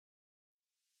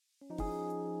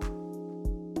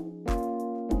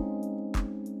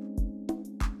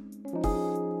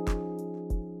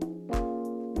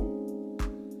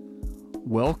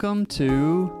Welcome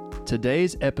to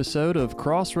today's episode of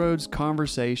Crossroads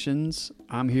Conversations.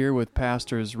 I'm here with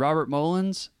Pastors Robert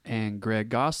Mullins and Greg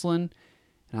Goslin,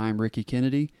 and I'm Ricky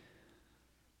Kennedy.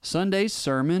 Sunday's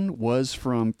sermon was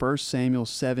from 1 Samuel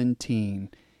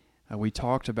 17. We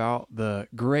talked about the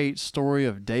great story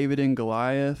of David and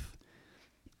Goliath.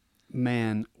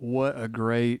 Man, what a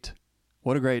great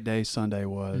day Sunday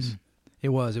was. It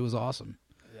was awesome.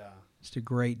 Yeah. It's a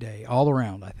great day all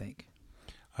around, I think.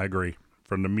 I agree.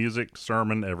 From the music,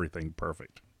 sermon, everything,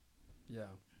 perfect. Yeah.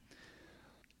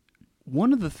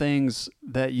 One of the things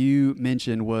that you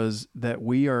mentioned was that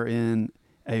we are in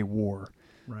a war.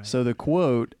 Right. So the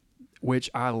quote, which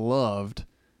I loved,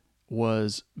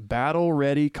 was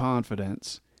battle-ready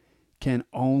confidence can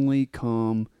only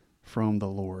come from the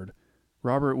Lord.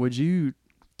 Robert, would you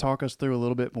talk us through a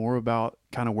little bit more about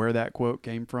kind of where that quote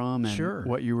came from and Sure.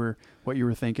 what you were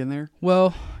thinking there?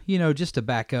 Well, just to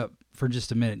back up for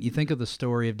just a minute, you think of the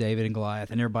story of David and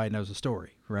Goliath, and everybody knows the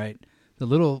story, right? The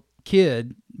little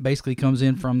kid basically comes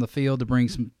in from the field to bring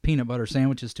some peanut butter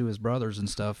sandwiches to his brothers and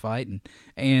stuff, fighting.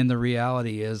 And the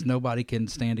reality is nobody can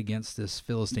stand against this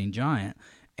Philistine giant.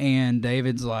 And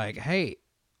David's like, hey,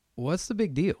 what's the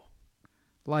big deal?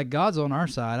 Like, God's on our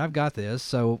side. I've got this,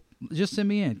 so just send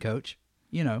me in, coach.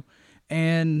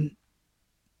 And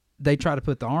they try to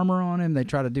put the armor on him. They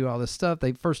try to do all this stuff.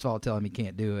 They first of all tell him he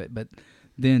can't do it, but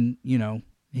then,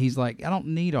 he's like, I don't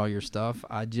need all your stuff.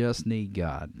 I just need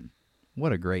God.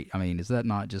 What a great, is that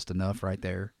not just enough right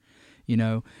there?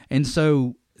 And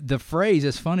so the phrase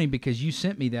is funny because you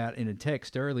sent me that in a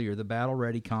text earlier, the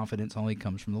battle-ready confidence only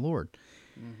comes from the Lord.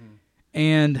 Mm-hmm.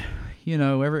 And,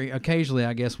 occasionally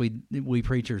I guess we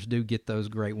preachers do get those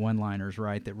great one-liners,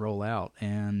 right, that roll out.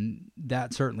 And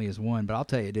that certainly is one, but I'll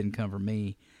tell you, it didn't come from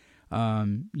me.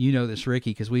 You know this,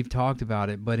 Ricky, because we've talked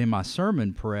about it, but in my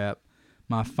sermon prep,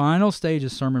 my final stage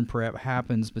of sermon prep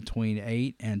happens between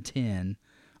 8 and 10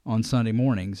 on Sunday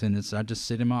mornings, and I just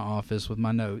sit in my office with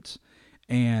my notes,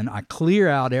 and I clear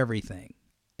out everything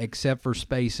except for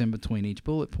space in between each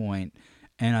bullet point,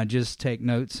 and I just take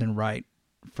notes and write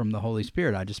from the Holy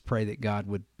Spirit. I just pray that God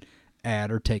would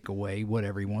add or take away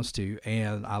whatever He wants to,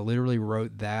 and I literally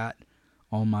wrote that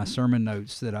on my sermon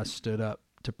notes that I stood up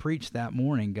to preach that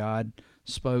morning. God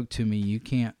spoke to me, you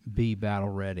can't be battle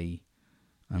ready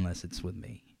unless it's with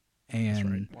me. And That's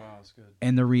right. Wow, that's good.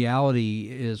 And the reality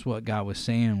is what God was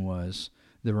saying was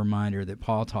the reminder that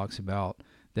Paul talks about,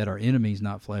 that our enemy's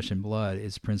not flesh and blood,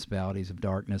 it's principalities of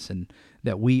darkness, and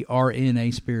that we are in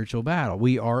a spiritual battle.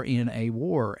 We are in a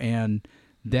war, and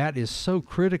that is so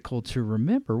critical to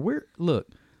remember.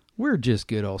 We're just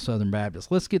good old Southern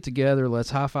Baptists. Let's get together. Let's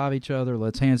high-five each other.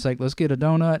 Let's handshake. Let's get a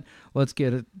donut. Let's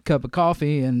get a cup of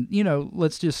coffee. And,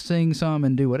 let's just sing some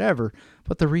and do whatever.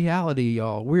 But the reality,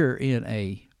 y'all, we're in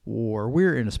a war.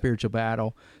 We're in a spiritual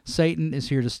battle. Satan is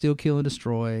here to steal, kill, and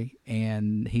destroy.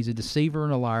 And he's a deceiver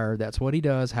and a liar. That's what he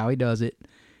does, how he does it.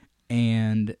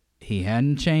 And he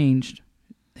hadn't changed.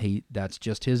 That's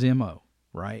just his MO,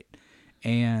 right?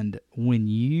 And when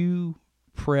you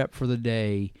prep for the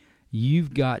day,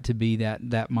 you've got to be that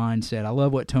mindset. I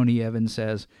love what Tony Evans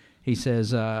says. He says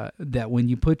that when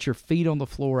you put your feet on the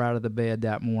floor out of the bed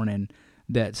that morning,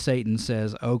 that Satan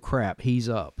says, oh, crap, he's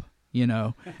up,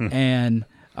 And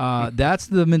that's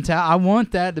the mentality. I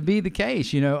want that to be the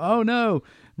case, Oh, no,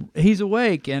 he's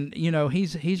awake, and,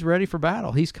 he's ready for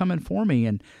battle. He's coming for me,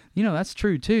 and, that's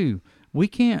true, too. We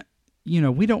can't,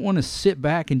 we don't want to sit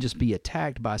back and just be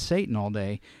attacked by Satan all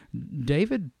day.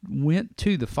 David went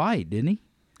to the fight, didn't he?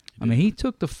 He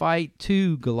took the fight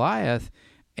to Goliath,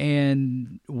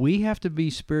 and we have to be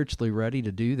spiritually ready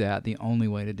to do that. The only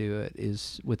way to do it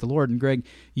is with the Lord. And Greg,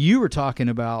 you were talking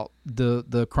about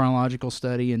the chronological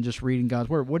study and just reading God's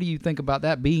Word. What do you think about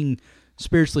that, being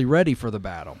spiritually ready for the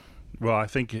battle? Well, I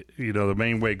think, the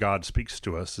main way God speaks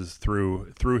to us is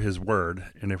through His Word.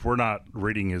 And if we're not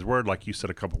reading His Word, like you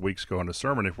said a couple of weeks ago in a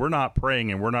sermon, if we're not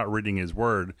praying and we're not reading His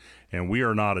Word and we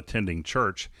are not attending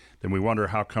church, then we wonder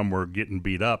how come we're getting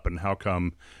beat up and how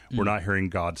come we're not hearing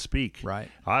God speak.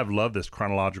 Right. I've loved this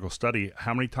chronological study.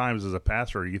 How many times as a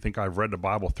pastor do you think I've read the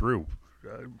Bible through?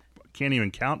 Can't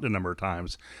even count the number of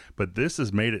times. But this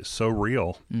has made it so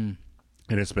real, and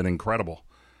it's been incredible.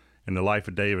 And the life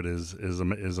of David is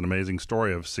an amazing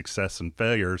story of success and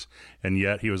failures, and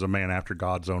yet he was a man after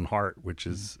God's own heart, which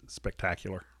is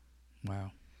spectacular. Wow.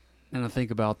 And I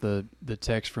think about the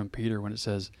text from Peter when it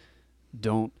says,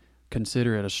 don't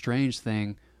consider it a strange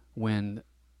thing when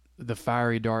the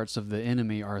fiery darts of the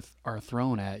enemy are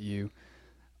thrown at you.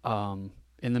 In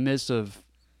the midst of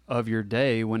your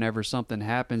day, whenever something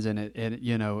happens and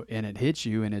it hits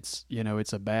you and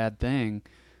it's a bad thing,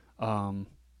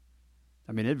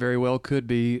 I mean, it very well could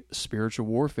be spiritual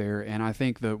warfare. And I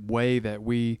think the way that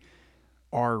we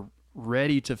are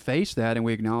ready to face that and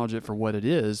we acknowledge it for what it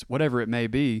is, whatever it may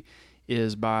be,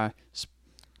 is by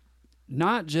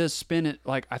not just spending,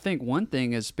 like, I think one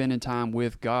thing is spending time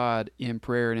with God in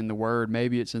prayer and in the Word.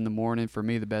 Maybe it's in the morning. For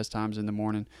me, the best time's in the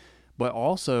morning. But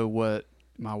also what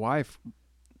my wife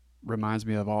reminds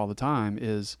me of all the time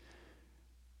is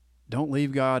don't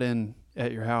leave God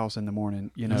at your house in the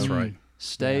morning. You know, That's right.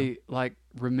 Stay, like,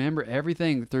 remember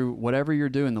everything through whatever you're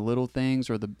doing, the little things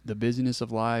or the busyness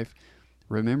of life.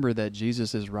 Remember that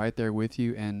Jesus is right there with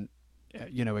you, and,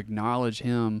 you know, acknowledge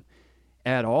him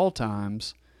at all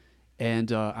times.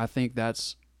 And I think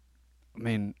that's, I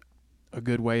mean, a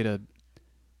good way to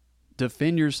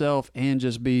defend yourself and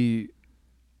just be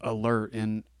alert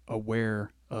and aware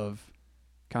of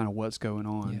kind of what's going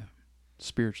on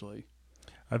spiritually.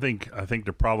 I think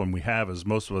the problem we have is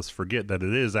most of us forget that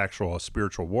it is actual a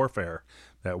spiritual warfare,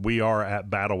 that we are at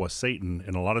battle with Satan,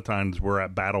 and a lot of times we're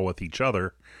at battle with each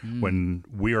other when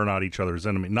we are not each other's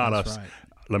enemy. Not That's us. right.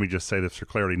 Let me just say this for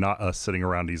clarity, not us sitting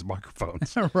around these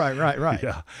microphones. Right.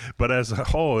 Yeah. But as a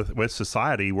whole, with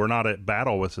society, we're not at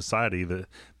battle with society.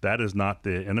 That is not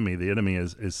the enemy. The enemy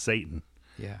is Satan.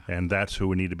 Yeah. And that's who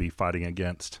we need to be fighting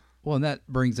against. Well, and that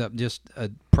brings up just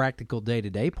a practical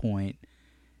day-to-day point.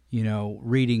 You know,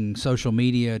 reading social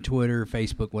media, Twitter,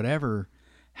 Facebook, whatever,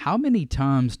 how many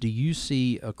times do you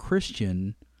see a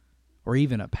Christian or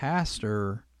even a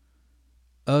pastor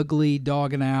ugly,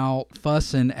 dogging out,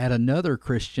 fussing at another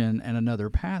Christian and another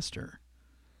pastor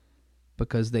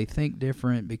because they think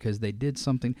different, because they did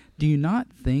something? Do you not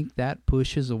think that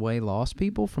pushes away lost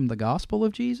people from the gospel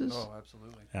of Jesus? Oh,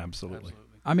 absolutely. Absolutely.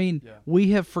 I mean, we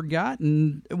have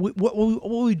forgotten. What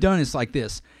we've done is like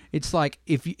this. It's like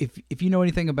if you know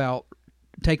anything about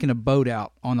taking a boat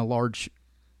out on a large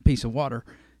piece of water,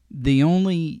 it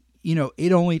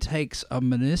only takes a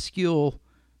minuscule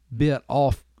bit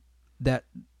off that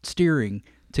steering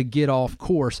to get off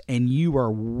course, and you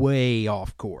are way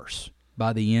off course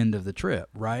by the end of the trip,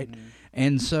 right? Mm-hmm.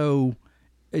 And so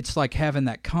it's like having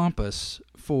that compass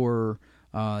for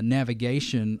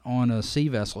navigation on a sea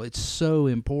vessel. It's so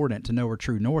important to know where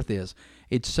true north is.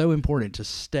 It's so important to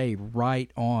stay right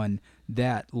on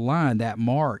that line, that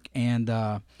mark, and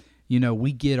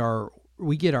we get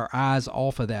our eyes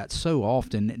off of that so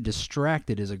often.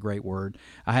 Distracted is a great word.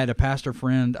 I had a pastor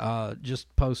friend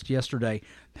just post yesterday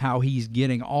how he's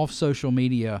getting off social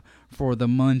media for the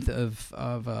month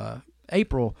of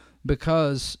April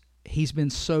because he's been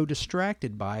so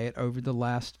distracted by it over the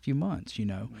last few months, you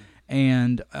know.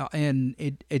 And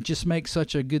it just makes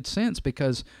such a good sense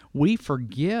because we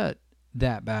forget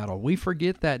that battle. We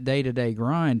forget that day-to-day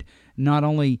grind. Not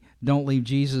only don't leave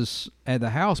Jesus at the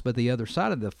house, but the other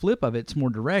side of the flip of it's more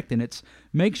direct, and it's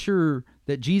make sure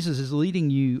that Jesus is leading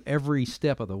you every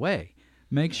step of the way.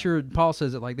 Make sure, Paul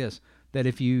says it like this, that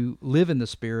if you live in the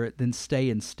Spirit, then stay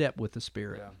in step with the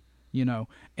Spirit. Yeah. You know,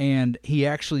 and he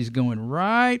actually is going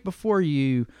right before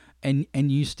you, and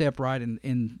you step right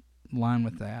in line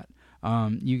with that.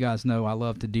 You guys know I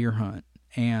love to deer hunt,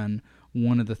 and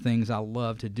one of the things I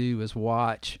love to do is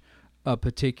watch a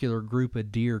particular group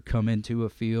of deer come into a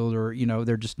field, or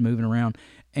they're just moving around,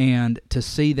 and to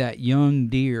see that young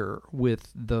deer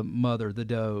with the mother, the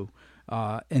doe,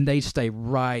 and they stay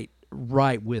right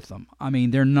with them. I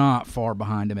mean, they're not far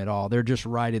behind them at all. They're just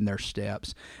right in their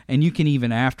steps. And you can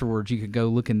even afterwards, you could go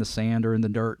look in the sand or in the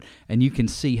dirt, and you can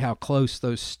see how close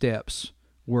those steps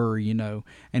were, and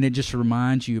it just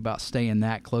reminds you about staying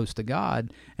that close to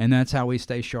God, and that's how we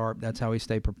stay sharp. That's how we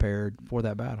stay prepared for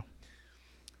that battle.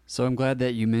 So I'm glad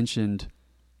that you mentioned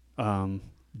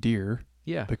deer,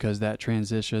 because that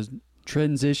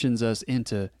transitions us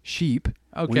into sheep.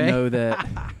 Okay. We know that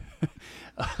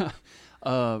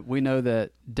we know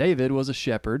that David was a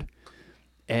shepherd,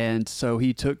 and so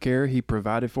he took care, he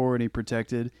provided for, and he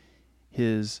protected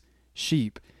his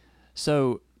sheep.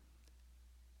 So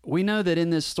we know that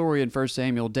in this story in 1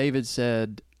 Samuel, David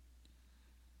said,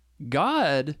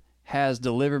 God has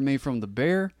delivered me from the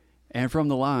bear and from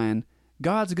the lion.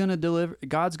 God's going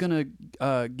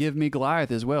to give me Goliath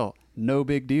as well. No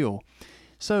big deal.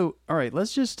 So, all right,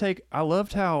 let's just I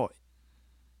loved how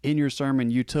in your sermon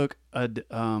you took a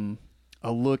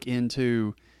look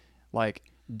into like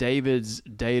David's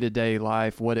day-to-day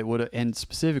life, what it would have, and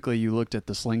specifically you looked at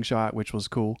the slingshot, which was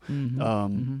cool.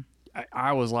 Mm-hmm.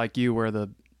 I was like you, where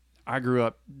I grew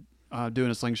up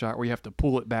doing a slingshot where you have to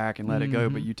pull it back and let it go,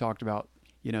 but you talked about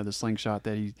the slingshot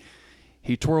that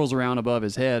he twirls around above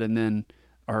his head and then,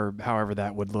 or however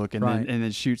that would look, and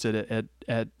then shoots it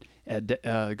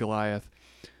at Goliath.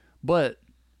 But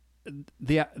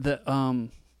the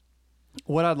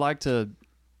what I'd like to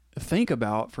think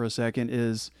about for a second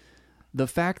is the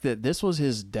fact that this was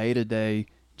his day-to-day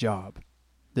job.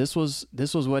 This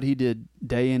was what he did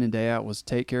day in and day out, was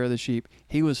take care of the sheep.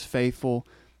 He was faithful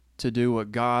to do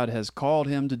what God has called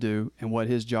him to do and what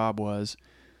his job was.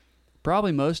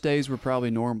 Probably most days were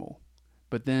probably normal,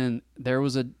 but then there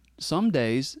was some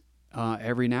days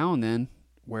every now and then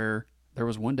where there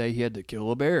was one day he had to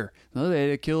kill a bear, another day he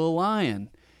had to kill a lion,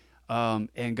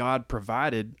 and God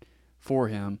provided for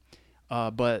him.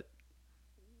 But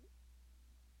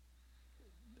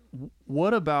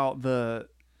what about the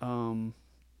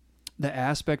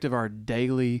aspect of our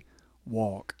daily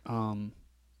walk,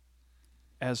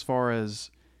 as far as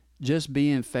just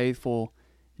being faithful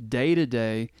day to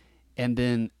day, and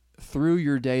then through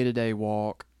your day-to-day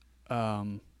walk,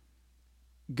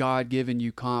 God giving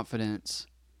you confidence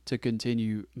to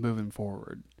continue moving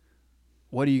forward?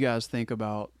 What do you guys think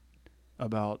about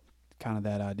kind of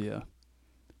that idea?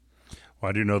 Well,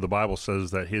 I do know the Bible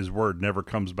says that his word never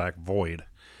comes back void.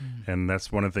 And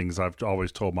that's one of the things I've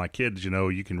always told my kids.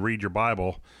 You can read your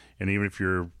Bible, and even if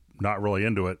you're not really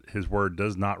into it, his word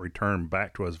does not return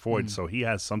back to us void. So he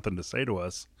has something to say to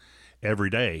us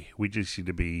every day. We just need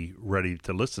to be ready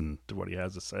to listen to what he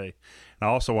has to say. And I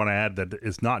also want to add that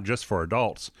it's not just for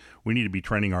adults. We need to be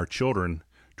training our children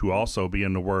to also be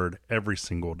in the word every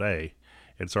single day.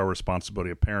 It's our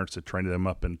responsibility of parents to train them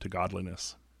up into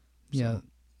godliness. Yeah,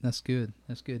 that's good.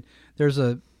 That's good. There's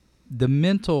the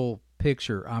mental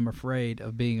picture, I'm afraid,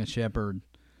 of being a shepherd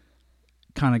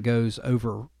kind of goes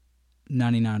over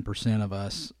 99% of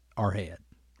us, our head.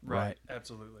 Right.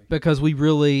 Absolutely. Because we've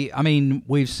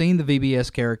seen the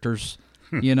VBS characters,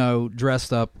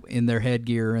 dressed up in their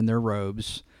headgear and their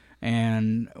robes,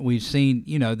 and we've seen,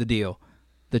 the deal,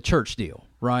 the church deal,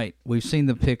 right? We've seen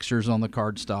the pictures on the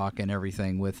cardstock and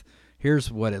everything with,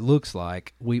 here's what it looks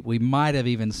like. We might have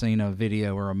even seen a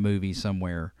video or a movie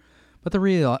somewhere, but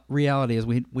the reality is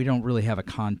we don't really have a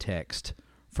context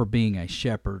for being a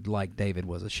shepherd like David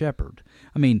was a shepherd.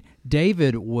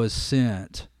 David was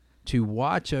sent to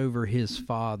watch over his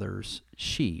father's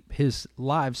sheep, his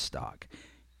livestock,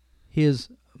 his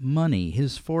money,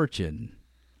 his fortune,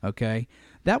 okay?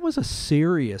 That was a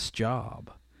serious job.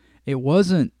 It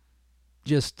wasn't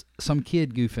just some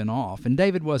kid goofing off. And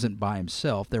David wasn't by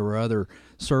himself. There were other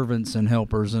servants and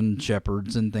helpers and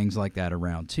shepherds and things like that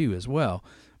around too as well.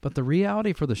 But the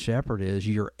reality for the shepherd is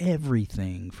you're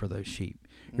everything for those sheep.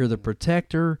 You're the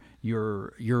protector,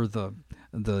 you're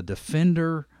the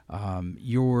defender,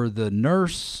 you're the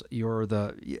nurse, you're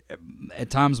the, at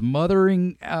times,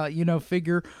 mothering,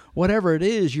 figure. Whatever it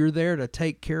is, you're there to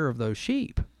take care of those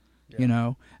sheep.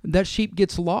 Yeah. That sheep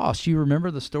gets lost. You remember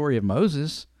the story of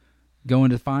Moses going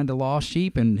to find a lost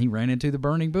sheep, and he ran into the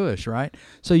burning bush, right?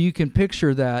 So you can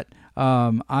picture that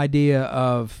idea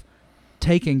of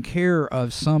taking care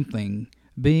of something,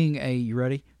 being a, you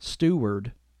ready,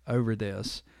 steward over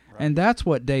this. Right. And that's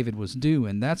what David was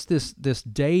doing. That's this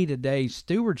day-to-day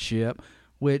stewardship,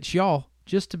 which, y'all,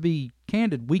 just to be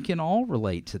candid, we can all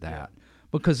relate to that. Yeah.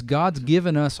 Because God's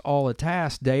given us all a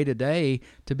task day-to-day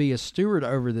to be a steward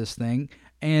over this thing.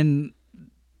 And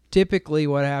typically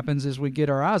what happens is we get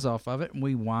our eyes off of it and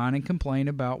we whine and complain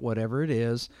about whatever it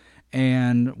is,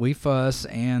 and we fuss,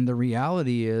 and the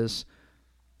reality is,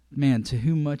 man, to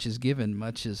whom much is given,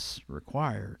 much is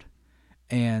required.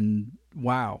 And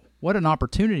wow, what an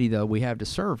opportunity, though, we have to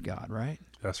serve God, right?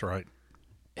 That's right.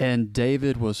 And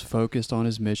David was focused on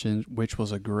his mission, which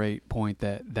was a great point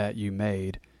that you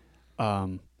made.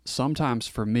 Sometimes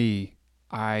for me,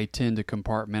 I tend to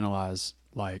compartmentalize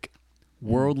like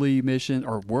worldly mission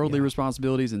or worldly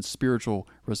responsibilities and spiritual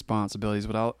responsibilities.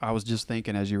 But I was just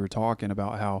thinking as you were talking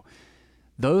about how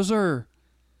those are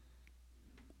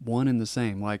one and the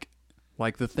same. Like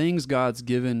the things God's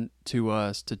given to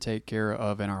us to take care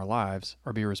of in our lives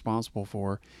or be responsible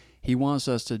for, he wants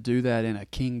us to do that in a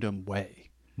kingdom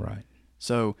way. Right.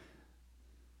 So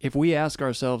if we ask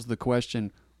ourselves the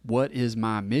question, what is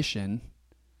my mission?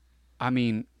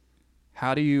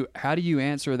 How do you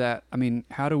answer that?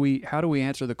 How do we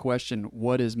answer the question,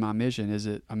 what is my mission? Is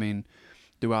it,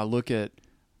 do I look at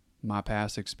my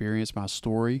past experience, my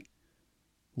story,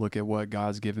 look at what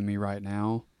God's given me right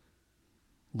now,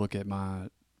 look at my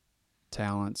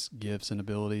talents, gifts, and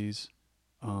abilities?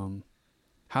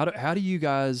 How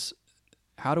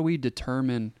do we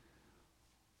determine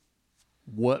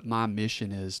what my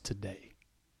mission is today?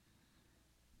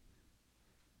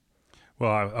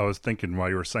 Well, I was thinking while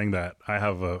you were saying that, I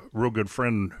have a real good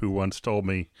friend who once told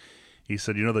me, he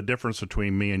said, the difference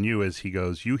between me and you is, he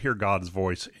goes, you hear God's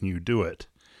voice and you do it.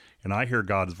 And I hear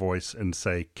God's voice and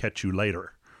say, catch you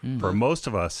later. Mm-hmm. For most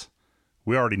of us,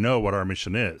 we already know what our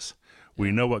mission is. We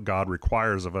know what God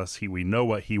requires of us. We know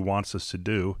what he wants us to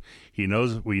do.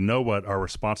 We know what our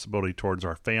responsibility towards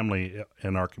our family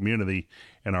and our community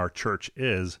and our church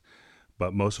is,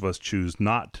 but most of us choose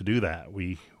not to do that.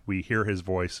 We hear his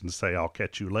voice and say, I'll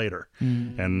catch you later.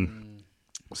 And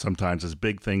sometimes it's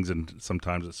big things and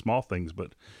sometimes it's small things,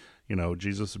 but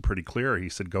Jesus is pretty clear. He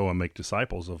said, go and make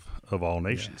disciples of all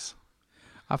nations.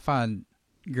 I find,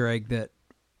 Greg, that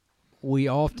we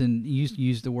often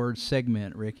use the word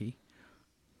segment, Ricky.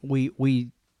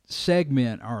 We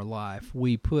segment our life.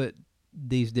 We put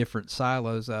these different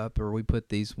silos up, or we put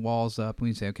these walls up, and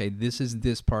we say, okay, this is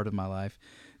this part of my life.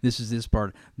 This is this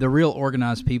part. The real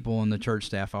organized people in the church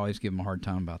staff, I always give them a hard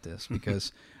time about this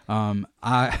because I'm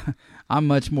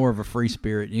much more of a free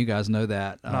spirit. You guys know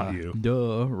that. Not you.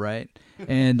 Duh, right?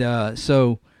 And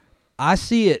so I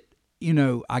see it,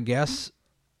 I guess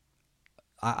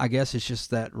it's just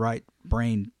that right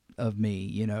brain of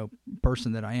me,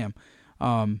 person that I am.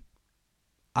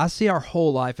 I see our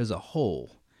whole life as a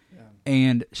whole. Yeah.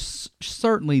 And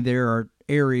certainly there are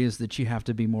areas that you have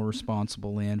to be more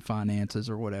responsible in, finances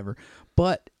or whatever.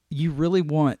 But you really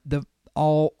want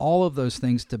all of those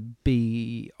things to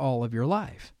be all of your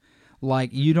life.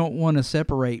 Like, you don't want to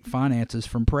separate finances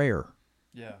from prayer.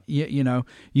 Yeah. You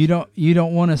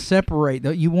don't want to separate.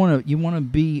 You want to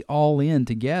be all in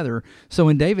together. So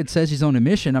when David says he's on a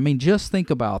mission, I mean, just think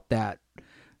about that.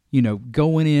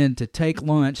 Going in to take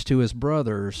lunch to his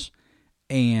brothers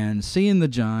and seeing the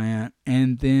giant,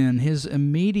 and then his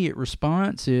immediate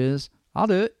response is, I'll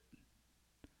do it.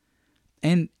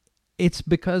 And it's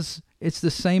because it's the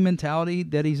same mentality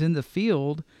that he's in the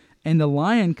field, and the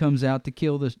lion comes out to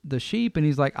kill the sheep, and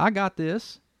he's like, I got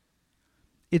this.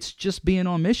 It's just being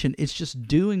on mission. It's just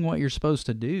doing what you're supposed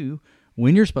to do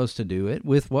when you're supposed to do it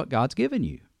with what God's given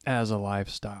you. As a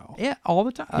lifestyle. Yeah, all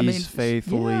the time. He's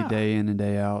faithfully day in and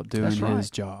day out doing right.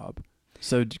 his job.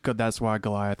 So that's why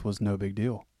Goliath was no big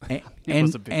deal.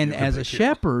 And as a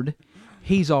shepherd,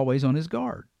 he's always on his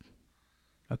guard.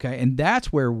 Okay, and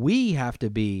that's where we have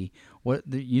to be.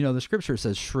 The scripture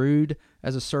says, shrewd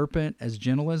as a serpent, as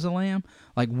gentle as a lamb.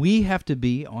 Like, we have to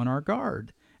be on our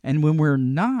guard. And when we're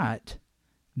not,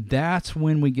 that's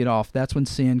when we get off. That's when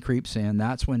sin creeps in.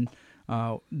 That's when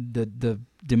the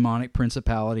demonic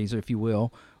principalities, if you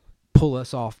will, pull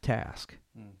us off task.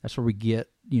 That's where we get,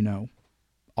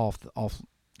 off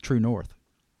true north.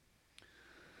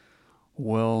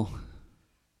 Well,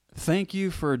 thank you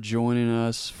for joining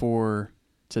us for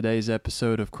today's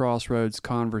episode of Crossroads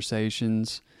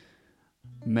Conversations.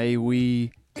 May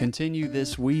we continue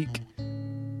this week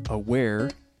aware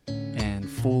and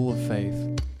full of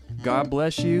faith. God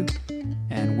bless you,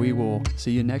 and we will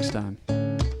see you next time.